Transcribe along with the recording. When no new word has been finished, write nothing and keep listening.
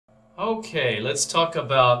Okay, let's talk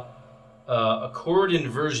about a chord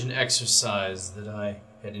inversion exercise that I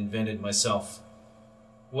had invented myself.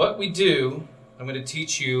 What we do, I'm going to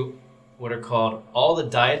teach you what are called all the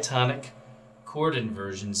diatonic chord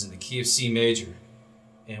inversions in the key of C major.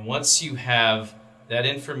 And once you have that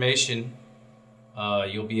information,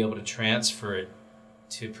 you'll be able to transfer it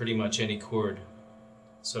to pretty much any chord.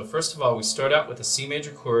 So first of all, we start out with a C major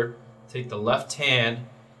chord. Take the left hand,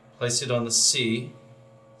 place it on the C,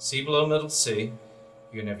 C below middle C.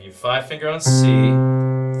 You're going to have your 5 finger on C,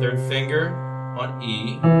 3rd finger on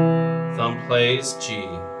E, thumb plays G.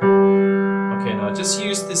 Okay, now just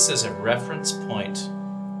use this as a reference point.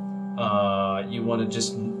 You want to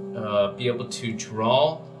just be able to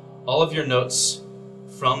draw all of your notes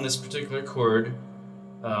from this particular chord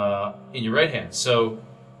in your right hand. So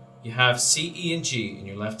you have C, E, and G in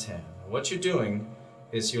your left hand. What you're doing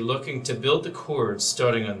is you're looking to build the chord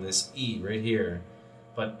starting on this E right here.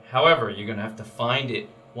 But however, you're going to have to find it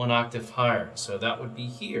 1 octave higher. So that would be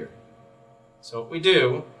here. So what we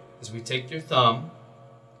do is we take your thumb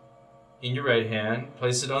in your right hand,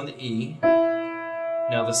 place it on the E.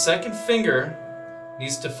 Now the 2nd finger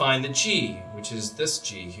needs to find the G, which is this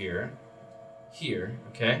G here. Here,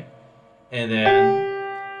 okay? And then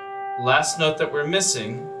last note that we're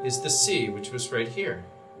missing is the C, which was right here.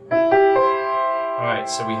 Alright,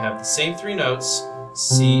 so we have the same 3 notes,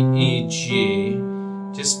 C, E, G,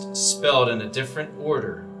 just spelled in a different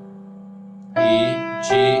order. E,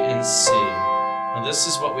 G, and C. Now this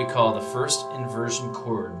is what we call the first inversion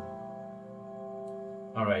chord.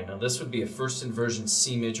 Alright, now this would be a first inversion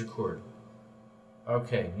C major chord.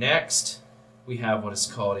 Okay, next we have what is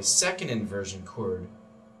called a second inversion chord.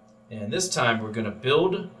 And this time we're going to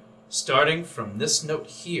build starting from this note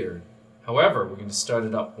here. However, we're going to start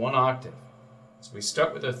it up 1 octave. So we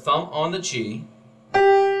start with our thumb on the G.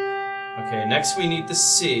 Okay, next we need the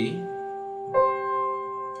C.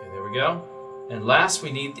 Okay, there we go. And last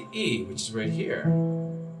we need the E, which is right here.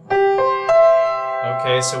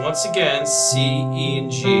 Okay, so once again, C, E,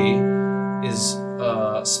 and G is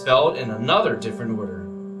spelled in another different order.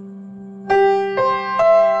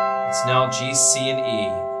 It's now G, C, and E,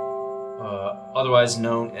 otherwise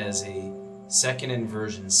known as a second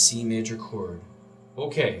inversion C major chord.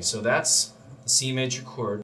 Okay, so that's the C major chord.